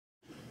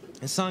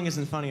This song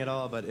isn't funny at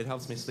all, but it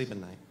helps me sleep at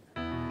night.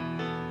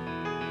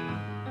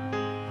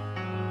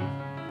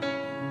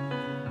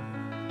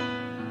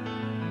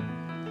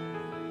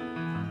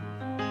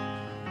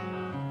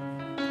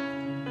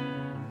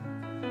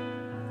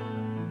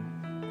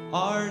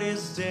 Art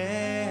is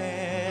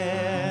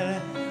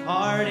dead,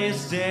 art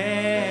is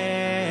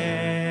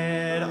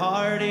dead,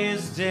 art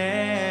is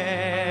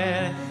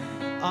dead,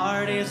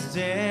 art is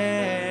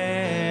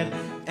dead.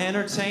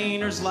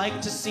 Entertainers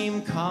like to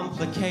seem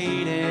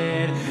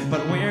complicated,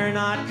 but we're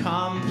not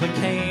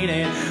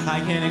complicated. I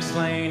can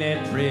explain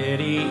it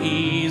pretty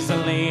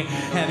easily.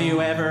 Have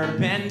you ever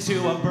been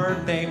to a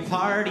birthday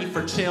party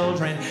for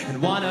children,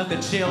 and one of the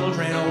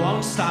children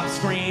won't stop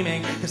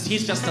screaming because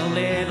he's just a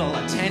little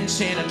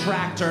attention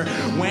attractor?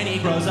 When he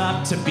grows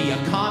up to be a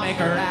comic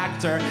or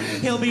actor,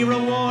 he'll be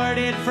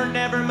rewarded for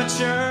never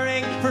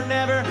maturing, for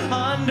never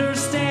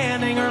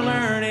understanding or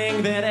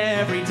learning that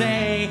every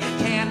day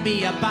can't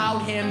be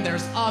about him.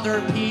 There's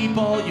other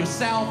people, you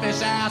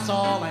selfish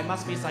asshole. I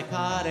must be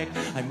psychotic,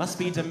 I must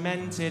be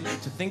demented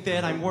to think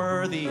that I'm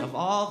worthy of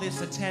all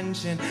this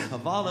attention,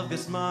 of all of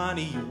this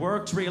money you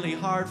worked really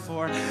hard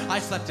for. I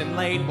slept in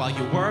late while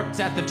you worked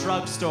at the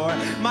drugstore.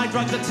 My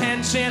drug's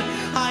attention,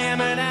 I am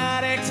an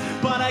addict,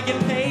 but I get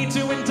paid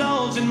to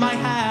indulge in my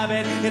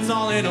habit. It's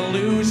all an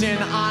illusion.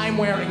 I'm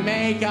wearing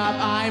makeup,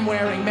 I'm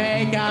wearing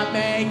makeup,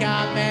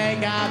 makeup,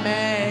 makeup,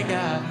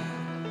 makeup.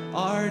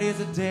 Art is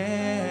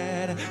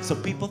dead, so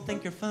people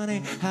think you're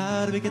funny.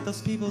 How do we get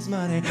those people's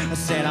money? I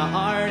said our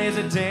art is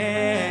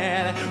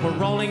dead. We're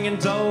rolling in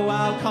dough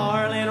while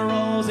Carlin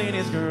rolls in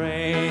his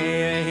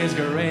grave, his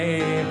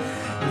grave,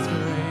 his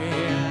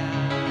grave.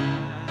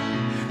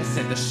 I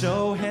said the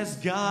show has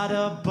got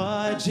a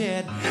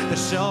budget, the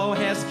show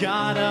has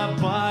got a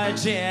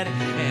budget,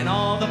 and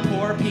all the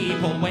poor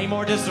people, way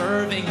more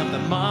deserving of the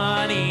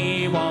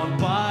money, won't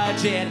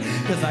budget,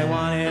 cause I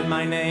wanted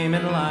my name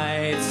in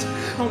lights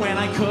when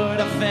I could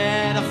have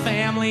fed a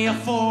family of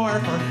 4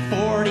 for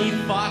 40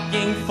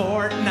 fucking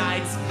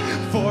fortnights.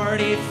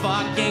 40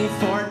 fucking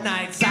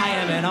fortnights. I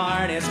am an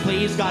artist,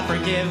 please God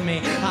forgive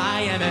me.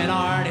 I am an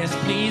artist,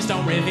 please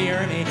don't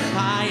revere me.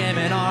 I am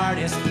an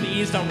artist,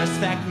 please don't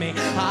respect me.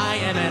 I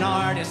am an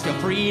artist, feel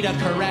free to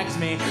correct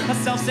me. A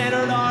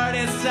self-centered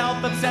artist,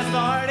 self-obsessed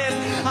artist.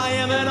 I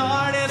am an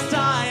artist,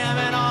 I am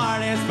an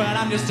artist, but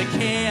I'm just a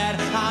kid,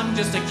 I'm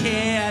just a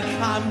kid,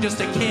 I'm just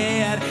a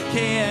kid,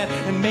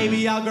 and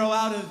maybe I'll grow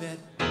out of it.